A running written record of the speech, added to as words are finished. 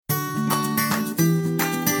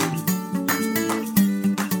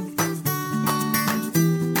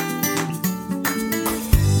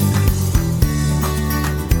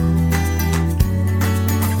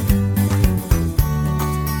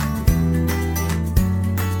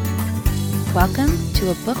Welcome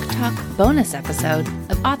to a Book Talk bonus episode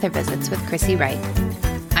of Author Visits with Chrissy Wright.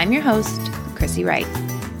 I'm your host, Chrissy Wright.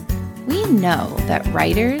 We know that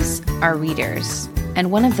writers are readers,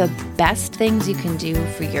 and one of the best things you can do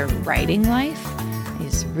for your writing life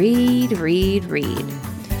is read, read, read.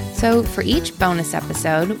 So for each bonus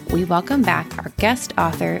episode, we welcome back our guest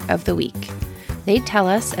author of the week. They tell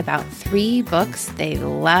us about 3 books they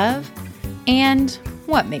love and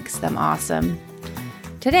what makes them awesome.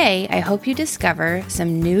 Today, I hope you discover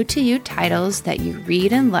some new-to-you titles that you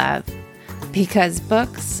read and love, because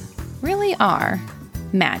books really are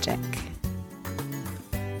magic.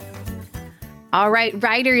 All right,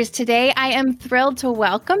 writers, today I am thrilled to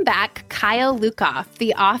welcome back Kyle Lukoff,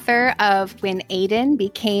 the author of When Aiden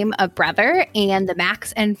Became a Brother and the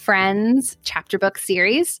Max and Friends chapter book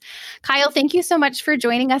series. Kyle, thank you so much for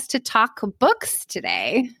joining us to talk books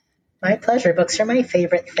today. My pleasure. Books are my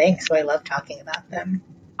favorite thing, so I love talking about them.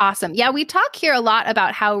 Awesome. Yeah, we talk here a lot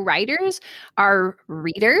about how writers are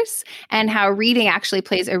readers and how reading actually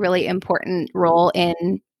plays a really important role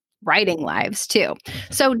in writing lives too.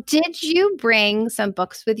 So did you bring some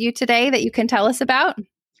books with you today that you can tell us about?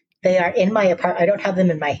 They are in my apartment. I don't have them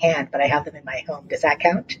in my hand, but I have them in my home. Does that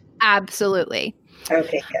count? Absolutely.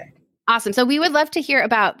 Okay, good. Awesome. So we would love to hear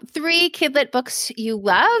about 3 kidlit books you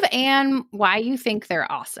love and why you think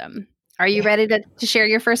they're awesome. Are you ready to share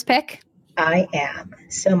your first pick? I am.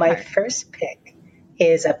 So my first pick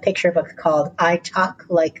is a picture book called I Talk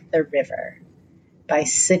Like the River by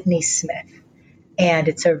Sydney Smith. And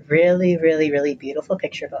it's a really, really, really beautiful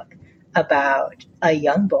picture book about a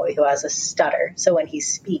young boy who has a stutter. So when he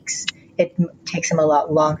speaks, it takes him a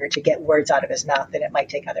lot longer to get words out of his mouth than it might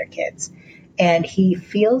take other kids. And he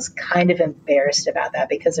feels kind of embarrassed about that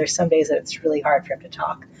because there's some days that it's really hard for him to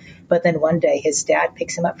talk. But then one day his dad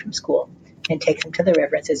picks him up from school and takes him to the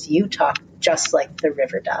river and says, "You talk just like the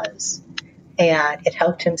river does." And it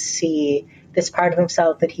helped him see this part of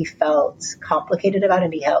himself that he felt complicated about,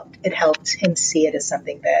 and it helped him see it as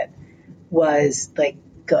something that was like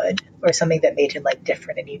good, or something that made him like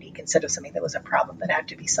different and unique, instead of something that was a problem that had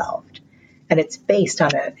to be solved. And it's based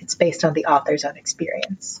on the author's own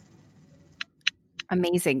experience.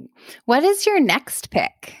 Amazing. What is your next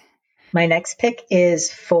pick? My next pick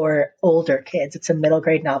is for older kids. It's a middle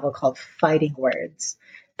grade novel called Fighting Words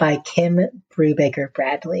by Kim Brubaker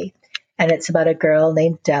Bradley. And it's about a girl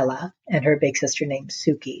named Della and her big sister named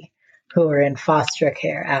Suki, who are in foster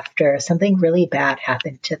care after something really bad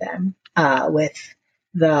happened to them with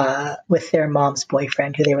their mom's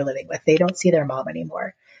boyfriend who they were living with. They don't see their mom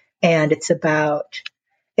anymore. And it's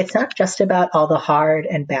not just about all the hard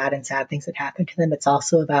and bad and sad things that happen to them. It's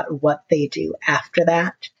also about what they do after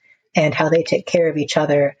that, and how they take care of each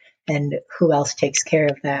other and who else takes care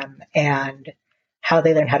of them, and how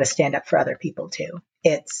they learn how to stand up for other people too.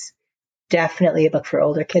 It's definitely a book for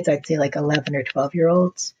older kids. I'd say like 11 or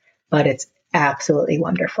 12-year-olds, but it's absolutely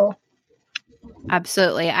wonderful.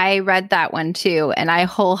 Absolutely. I read that one too, and I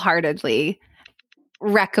wholeheartedly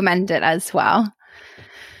recommend it as well.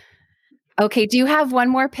 Okay, do you have one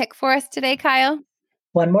more pick for us today, Kyle?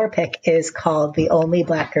 One more pick is called The Only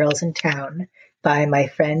Black Girls in Town by my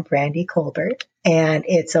friend Brandy Colbert. And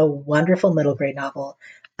it's a wonderful middle grade novel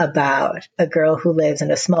about a girl who lives in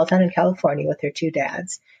a small town in California with her 2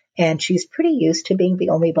 dads. And she's pretty used to being the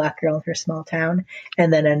only black girl in her small town.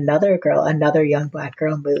 And then another young black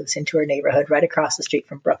girl, moves into her neighborhood right across the street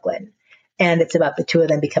from Brooklyn. And it's about the 2 of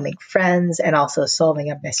them becoming friends and also solving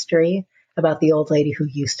a mystery about the old lady who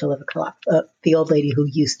used to live across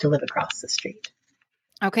the street.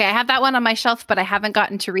 Okay, I have that one on my shelf, but I haven't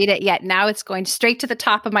gotten to read it yet. Now it's going straight to the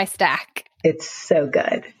top of my stack. It's so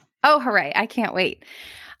good. Oh, hooray. I can't wait.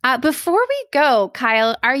 Before we go,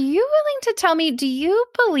 Kyle, are you willing to tell me, do you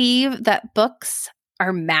believe that books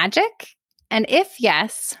are magic? And if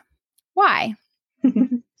yes, why?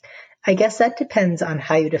 I guess that depends on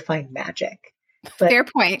how you define magic. But fair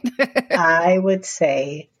point. I would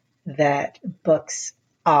say that books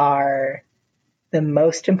are the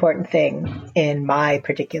most important thing in my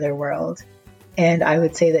particular world. And I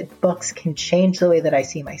would say that books can change the way that I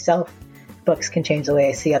see myself. Books can change the way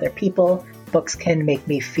I see other people. Books can make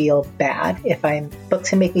me feel bad books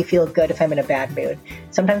can make me feel good if I'm in a bad mood.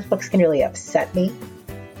 Sometimes books can really upset me,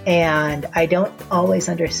 and I don't always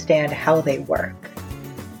understand how they work.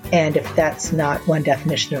 And if that's not one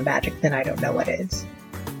definition of magic, then I don't know what is.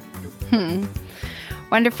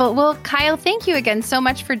 Wonderful. Well, Kyle, thank you again so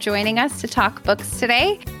much for joining us to talk books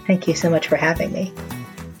today. Thank you so much for having me.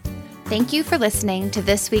 Thank you for listening to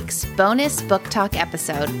this week's bonus book talk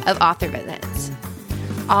episode of Author Visits.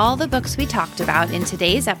 All the books we talked about in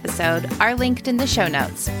today's episode are linked in the show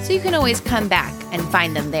notes, so you can always come back and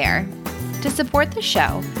find them there. To support the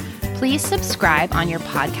show, please subscribe on your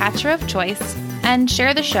podcatcher of choice and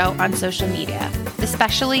share the show on social media,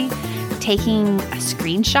 especially taking a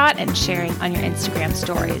screenshot and sharing on your Instagram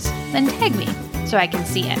stories. Then tag me so I can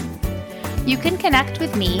see it. You can connect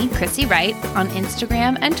with me, Chrissy Wright, on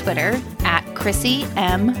Instagram and Twitter at Chrissy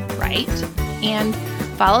M. Wright, and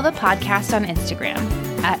follow the podcast on Instagram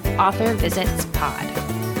at Author Visits Pod.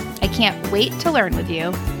 I can't wait to learn with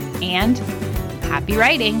you, and happy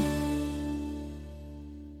writing!